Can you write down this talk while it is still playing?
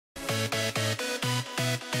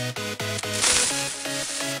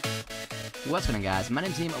What's going on, guys? My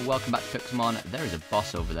name's Liam and welcome back to Pixelmon. There is a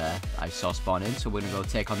boss over there I saw spawn in, so we're going to go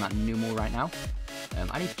take on that Numal right now.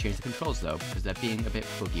 I need to change the controls though, because they're being a bit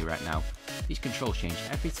buggy right now. These controls change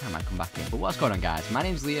every time I come back in. But what's going on, guys? My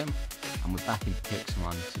name's Liam, and we're back in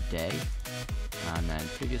Pixelmon today. And then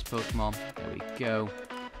previous Pokemon, there we go.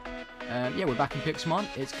 Yeah, we're back in Pixelmon.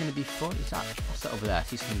 It's going to be fun. What's that over there? I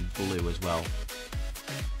see some blue as well.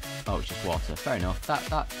 Oh, it's just water. Fair enough.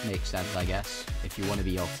 That makes sense, I guess, if you want to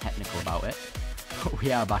be all technical about it. But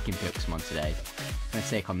we are back in Pixelmon today. I'm going to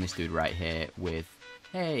take on this dude right here with...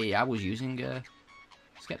 Hey, I was using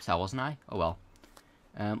Sceptile, wasn't I? Oh well.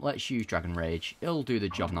 Let's use Dragon Rage. It'll do the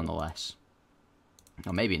job nonetheless.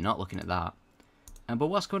 Or maybe not, looking at that. But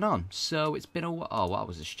what's going on? So, it's been a while... Oh, that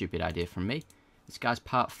was a stupid idea from me. This guy's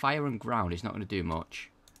part fire and ground. He's not going to do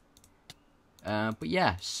much. But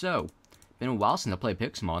yeah, so... Been a while since I played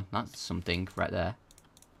Pixelmon. That's something right there.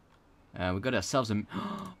 We got ourselves a...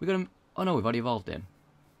 we got him... Oh no, we've already evolved him.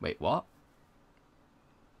 Wait, what?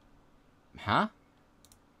 Huh?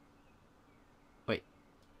 Wait.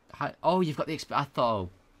 Oh, you've got the XP... I thought... Oh,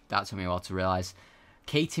 that took me a while to realise.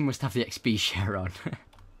 Katie must have the XP share on.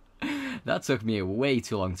 That took me way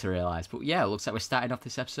too long to realise. But yeah, it looks like we're starting off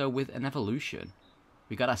this episode with an evolution.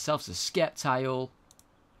 We got ourselves a Sceptile.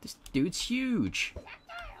 This dude's huge.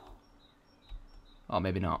 Oh,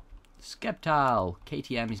 maybe not. Sceptile.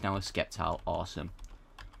 KTM is now a Sceptile. Awesome.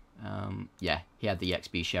 Yeah, he had the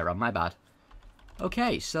XP share on. My bad.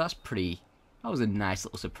 Okay, so that's pretty... That was a nice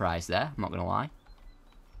little surprise there. I'm not going to lie.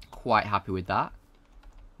 Quite happy with that.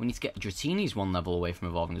 We need to get Dratini's one level away from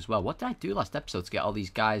evolving as well. What did I do last episode to get all these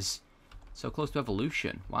guys so close to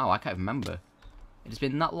evolution? Wow, I can't remember. It has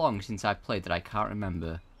been that long since I played that I can't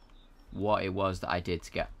remember what it was that I did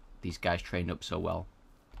to get these guys trained up so well.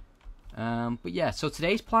 But yeah, so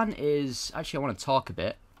today's plan is, actually I want to talk a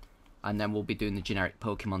bit, and then we'll be doing the generic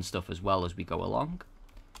Pokemon stuff as well as we go along.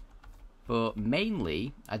 But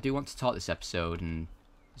mainly, I do want to talk this episode, and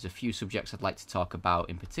there's a few subjects I'd like to talk about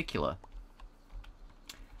in particular.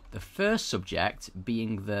 The first subject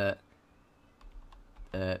being that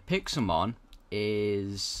Pixelmon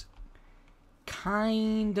is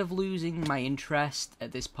kind of losing my interest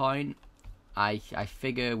at this point. I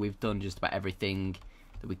figure we've done just about everything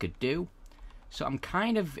that we could do, so I'm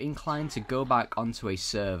kind of inclined to go back onto a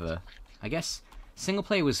server. I guess single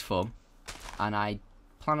player was fun, and I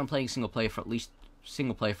plan on playing single player for at least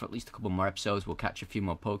a couple more episodes. We'll catch a few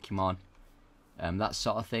more Pokemon, that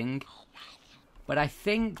sort of thing. But I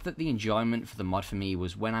think that the enjoyment for the mod for me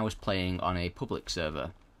was when I was playing on a public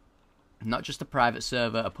server, not just a private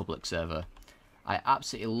server, a public server. I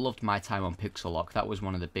absolutely loved my time on Pixel Lock. That was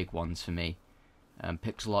one of the big ones for me.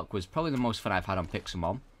 Pixel Lock was probably the most fun I've had on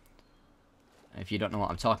Pixelmon. If you don't know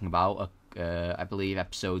what I'm talking about, I believe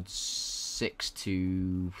episodes 6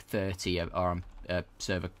 to 30 are on a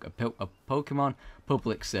server, a Pokemon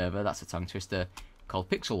public server. That's a tongue twister, called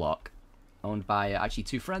Pixel Lock, owned by actually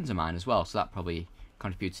two friends of mine as well. So that probably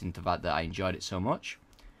contributes into the fact that I enjoyed it so much.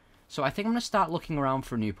 So I think I'm going to start looking around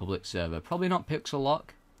for a new public server. Probably not Pixel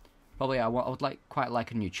Lock. Probably I would quite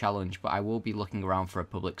like a new challenge, but I will be looking around for a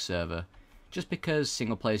public server. Just because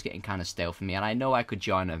single player is getting kind of stale for me, and I know I could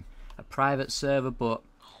join a private server, but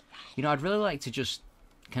you know, I'd really like to just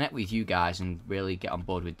connect with you guys and really get on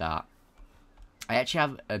board with that. I actually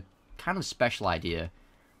have a kind of special idea,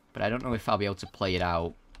 but I don't know if I'll be able to play it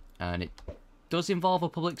out. And it does involve a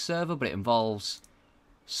public server, but it involves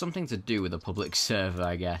something to do with a public server,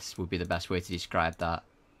 I guess, would be the best way to describe that.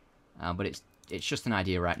 But it's just an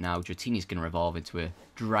idea right now. Dratini's going to evolve into a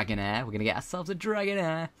Dragonair. We're going to get ourselves a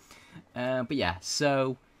Dragonair. But yeah,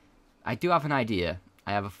 so I do have an idea.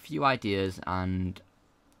 I have a few ideas, and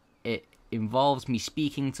it involves me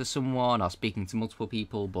speaking to someone or speaking to multiple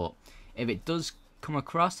people, but if it does come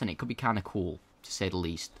across, then it could be kind of cool, to say the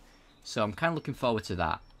least. So I'm kind of looking forward to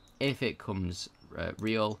that, if it comes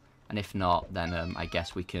real, and if not, then I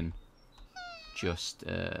guess we can just...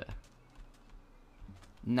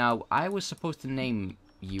 Now, I was supposed to name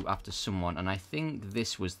you after someone, and I think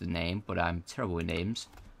this was the name, but I'm terrible with names.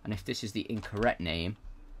 And if this is the incorrect name,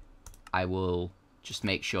 I will just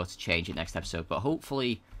make sure to change it next episode. But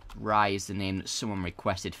hopefully, Rai is the name that someone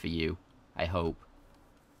requested for you. I hope.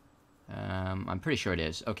 I'm pretty sure it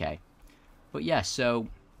is. Okay. But yeah, so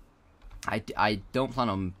I don't plan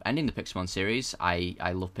on ending the Pixelmon series. I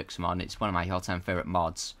love Pixelmon. It's one of my all-time favourite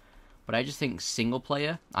mods. But I just think single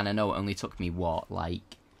player, and I know it only took me, what,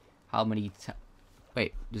 like, how many...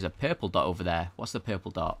 Wait, there's a purple dot over there. What's the purple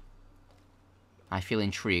dot? I feel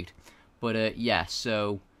intrigued. But, yeah,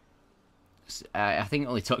 so... I think it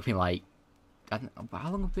only took me, like... I don't know,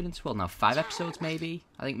 how long have we been in this world now? 5 episodes, maybe?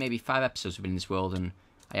 I think maybe 5 episodes have been in this world, and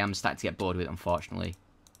I am starting to get bored with it, unfortunately.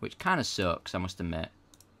 Which kind of sucks, I must admit.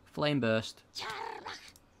 Flame Burst.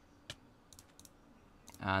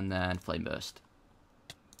 And then Flame Burst.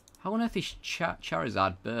 How on earth is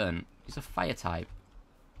Charizard burnt? He's a fire type.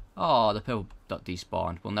 Oh, the purple dot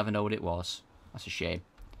despawned. We'll never know what it was. That's a shame.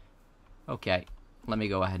 Okay, let me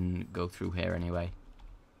go ahead and go through here anyway.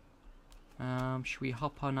 Should we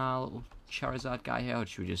hop on our little Charizard guy here, or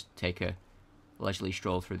should we just take a leisurely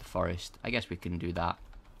stroll through the forest? I guess we can do that.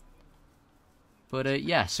 But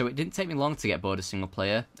yeah, so it didn't take me long to get bored of single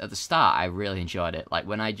player. At the start, I really enjoyed it. Like,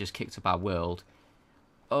 when I just kicked up our world,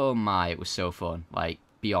 oh my, it was so fun. Like,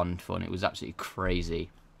 beyond fun. It was absolutely crazy.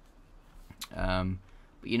 But,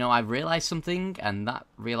 you know, I've realised something, and that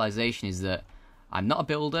realisation is that I'm not a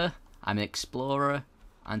builder, I'm an explorer,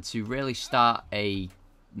 and to really start a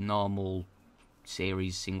normal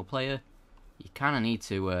series single player, you kind of need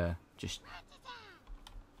to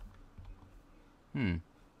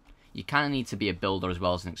you kind of need to be a builder as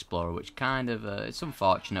well as an explorer, which kind of, it's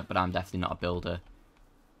unfortunate, but I'm definitely not a builder.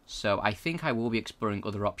 So I think I will be exploring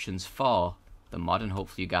other options for the mod, and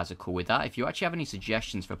hopefully you guys are cool with that. If you actually have any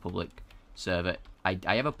suggestions for a public server, I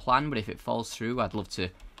have a plan, but if it falls through, I'd love to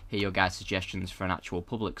hear your guys' suggestions for an actual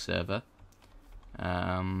public server.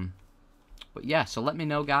 But yeah, so let me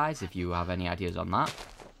know, guys, if you have any ideas on that.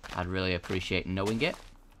 I'd really appreciate knowing it.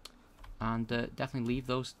 And definitely leave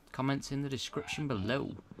those comments in the description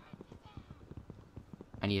below.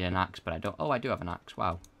 I need an axe, but I don't... Oh, I do have an axe.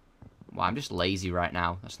 Wow. Wow, I'm just lazy right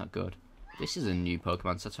now. That's not good. This is a new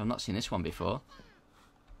Pokemon set, so I've not seen this one before.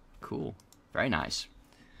 Cool. Very nice.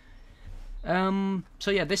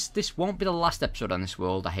 So yeah, this won't be the last episode on this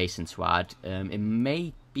world, I hasten to add. It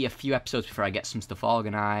may be a few episodes before I get some stuff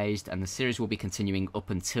organised, and the series will be continuing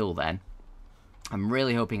up until then. I'm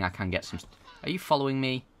really hoping I can get some... Are you following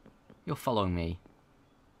me? You're following me.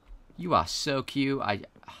 You are so cute.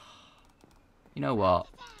 You know what?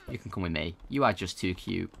 You can come with me. You are just too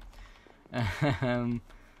cute.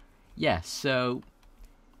 Yeah, so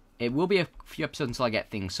it will be a few episodes until I get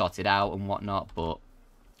things sorted out and whatnot, but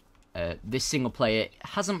this single player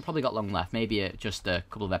hasn't probably got long left. Maybe just a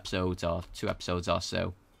couple of episodes or 2 episodes or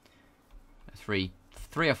so. Three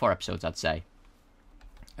or 4 episodes, I'd say.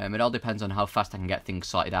 It all depends on how fast I can get things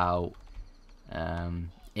sorted out.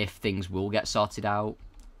 If things will get sorted out,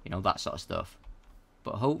 you know, that sort of stuff.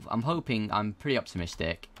 But I'm pretty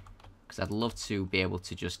optimistic, because I'd love to be able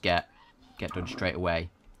to just get done straight away.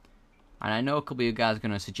 And I know a couple of you guys are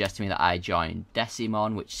going to suggest to me that I join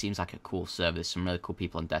Pixelmon, which seems like a cool server. There's some really cool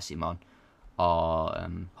people on Pixelmon. Or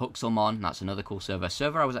Pixelmon, that's another cool server. A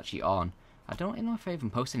server I was actually on. I don't even know if I even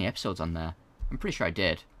posted any episodes on there. I'm pretty sure I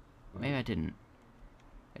did. Maybe I didn't.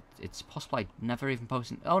 It's possible I never even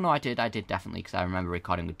posted... Oh no, I did definitely, because I remember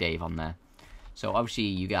recording with Dave on there. So obviously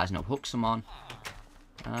you guys know Pixelmon.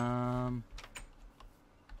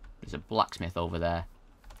 There's a blacksmith over there.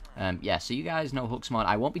 Yeah, so you guys know Pixelmon.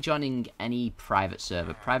 I won't be joining any private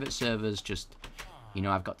server. Private servers, just, you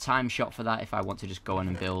know, I've got time shot for that if I want to just go in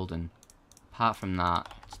and build, and apart from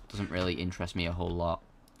that, it doesn't really interest me a whole lot.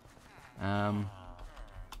 But,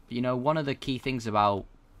 you know, one of the key things about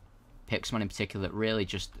Pixelmon in particular that really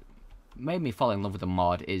just made me fall in love with the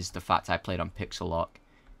mod is the fact I played on Pixel Lock.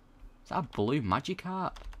 Is that a blue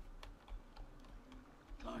Magikarp?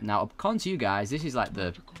 Now, according to you guys, this is like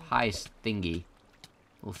the highest thingy.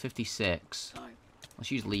 Level 56.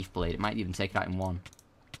 Let's use Leaf Blade. It might even take it out in one.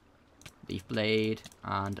 Leaf Blade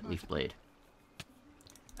and Leaf Blade.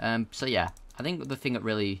 So yeah, I think the thing that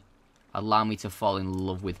really allowed me to fall in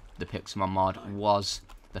love with the Pixelmon mod was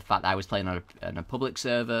the fact that I was playing on a public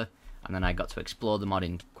server, and then I got to explore the mod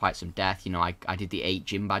in quite some depth. You know, I did the 8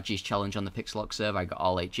 gym badges challenge on the Pixellock server. I got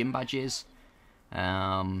all 8 gym badges.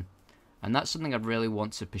 And that's something I'd really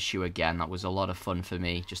want to pursue again. That was a lot of fun for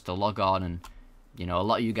me, just to log on, and, you know, a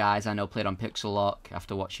lot of you guys I know played on Pixellock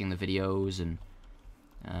after watching the videos, and,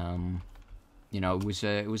 you know,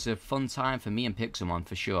 it was a fun time for me and Pixelmon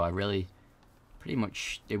for sure. I really, pretty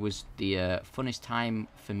much, it was the funnest time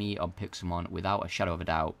for me on Pixelmon without a shadow of a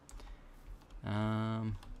doubt.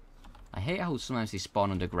 I hate how sometimes they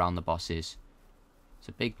spawn underground, the bosses. It's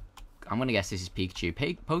a big... I'm going to guess this is Pikachu.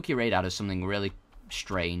 PokeRadar does something really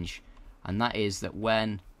strange, and that is that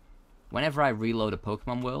whenever I reload a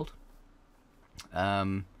Pokemon world,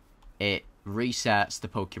 it resets the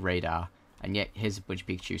PokeRadar, and yet here's a bunch of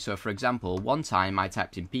Pikachu. So for example, one time I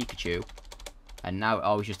typed in Pikachu, and now it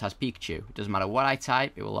always just has Pikachu. It doesn't matter what I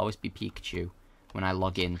type, it will always be Pikachu when I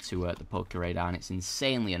log into the PokeRadar, and it's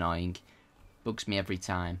insanely annoying. Bugs me every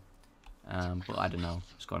time. But I don't know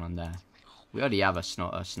what's going on there. We already have a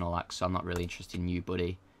Snorlax, so I'm not really interested in you,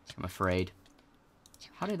 buddy. I'm afraid.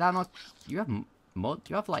 How did that not... You have... Mud,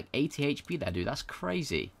 you have like 80 HP there, dude. That's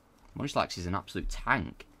crazy. Munchlax is an absolute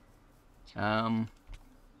tank.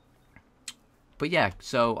 But yeah,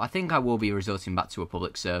 so I think I will be resorting back to a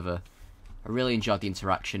public server. I really enjoyed the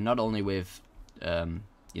interaction, not only with,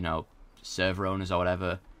 you know, server owners or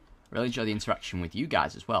whatever. I really enjoyed the interaction with you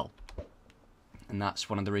guys as well. And that's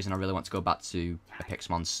one of the reasons I really want to go back to a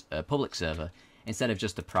Pixelmon's public server instead of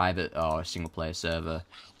just a private or a single player server.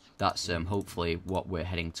 That's hopefully what we're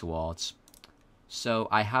heading towards. So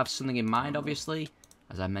I have something in mind, obviously,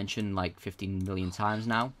 as I mentioned like 15 million times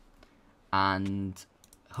now. And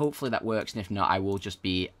hopefully that works, and if not, I will just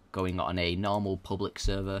be going on a normal public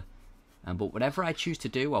server. But whatever I choose to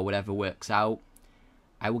do, or whatever works out,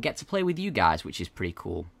 I will get to play with you guys, which is pretty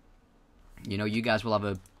cool. You know, you guys will have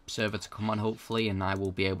a server to come on, hopefully, and I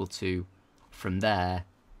will be able to, from there,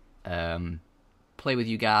 play with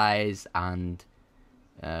you guys, and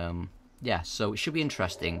yeah, so it should be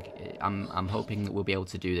interesting. I'm hoping that we'll be able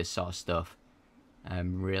to do this sort of stuff.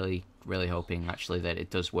 I'm really hoping, actually, that it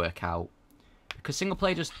does work out. Because single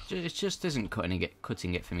player just isn't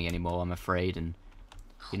cutting it for me anymore, I'm afraid. And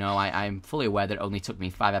you know, I'm fully aware that it only took me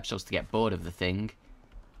 5 episodes to get bored of the thing.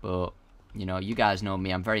 But you know, you guys know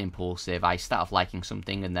me. I'm very impulsive. I start off liking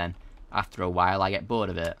something, and then after a while, I get bored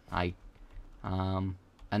of it.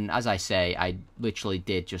 And as I say, I literally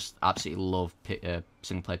did just absolutely love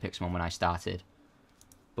single player Pixelmon when I started.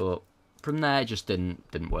 But from there, it just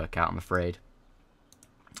didn't work out, I'm afraid.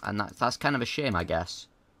 And that's kind of a shame, I guess.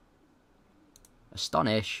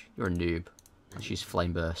 Astonish, you're a noob. Let's use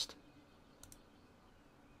Flame Burst.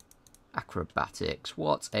 Acrobatics,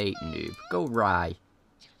 what a noob. Go Rye.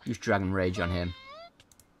 Use Dragon Rage on him.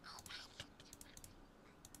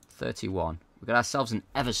 31. We got ourselves an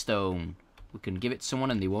Everstone. We can give it to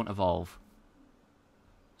someone and they won't evolve.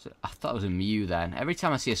 So I thought it was a Mew then. Every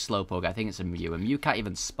time I see a Slowpoke, I think it's a Mew. A Mew can't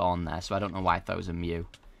even spawn there, so I don't know why I thought it was a Mew.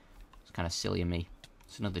 It's kind of silly of me.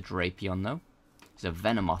 It's another Drapion though. There's a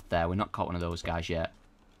Venomoth there. We're not caught one of those guys yet.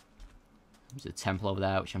 There's a Temple over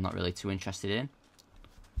there, which I'm not really too interested in.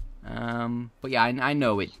 But yeah, I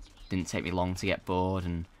know it didn't take me long to get bored,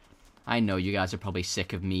 and I know you guys are probably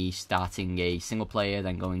sick of me starting a single player,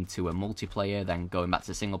 then going to a multiplayer, then going back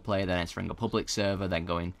to single player, then entering a public server, then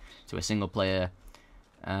going to a single player.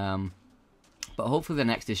 But hopefully the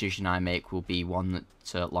next decision I make will be one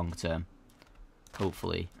that's long term.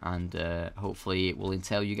 Hopefully, and hopefully it will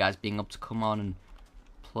entail you guys being able to come on and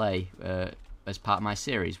play as part of my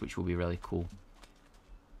series, which will be really cool.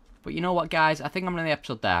 But you know what, guys? I think I'm going to end the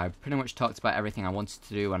episode there. I pretty much talked about everything I wanted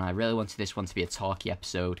to do, and I really wanted this one to be a talky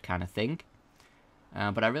episode kind of thing.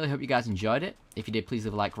 But I really hope you guys enjoyed it. If you did, please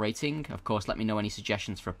leave a like rating. Of course, let me know any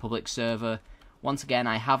suggestions for a public server. Once again,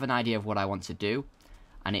 I have an idea of what I want to do,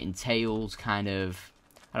 and it entails kind of...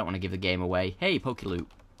 I don't want to give the game away. Hey, PokeLoot.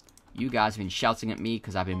 You guys have been shouting at me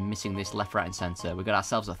because I've been missing this left, right, and centre. We got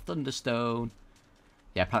ourselves a Thunderstone.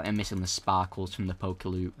 Yeah, apparently I'm missing the sparkles from the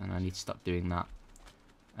PokeLoot, and I need to stop doing that.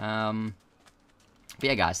 But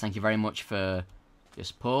yeah, guys, thank you very much for your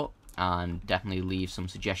support, and definitely leave some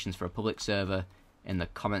suggestions for a public server in the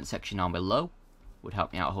comment section down below. Would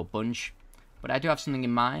help me out a whole bunch. But I do have something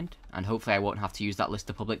in mind, and hopefully I won't have to use that list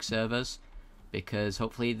of public servers, because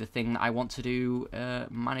hopefully the thing that I want to do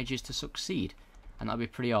manages to succeed, and that'll be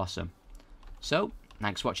pretty awesome. So,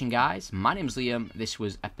 thanks for watching, guys. My name's Liam. This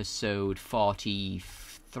was episode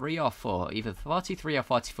 43 or 4, either 43 or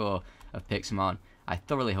 44 of Pixelmon. I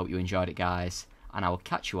thoroughly hope you enjoyed it, guys, and I will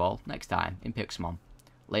catch you all next time in Pixelmon.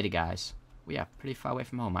 Later, guys. We are pretty far away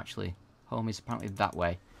from home, actually. Home is apparently that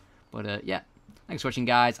way. But, yeah. Thanks for watching,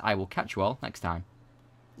 guys. I will catch you all next time.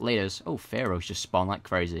 Laters. Oh, Pharaohs just spawn like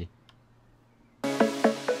crazy.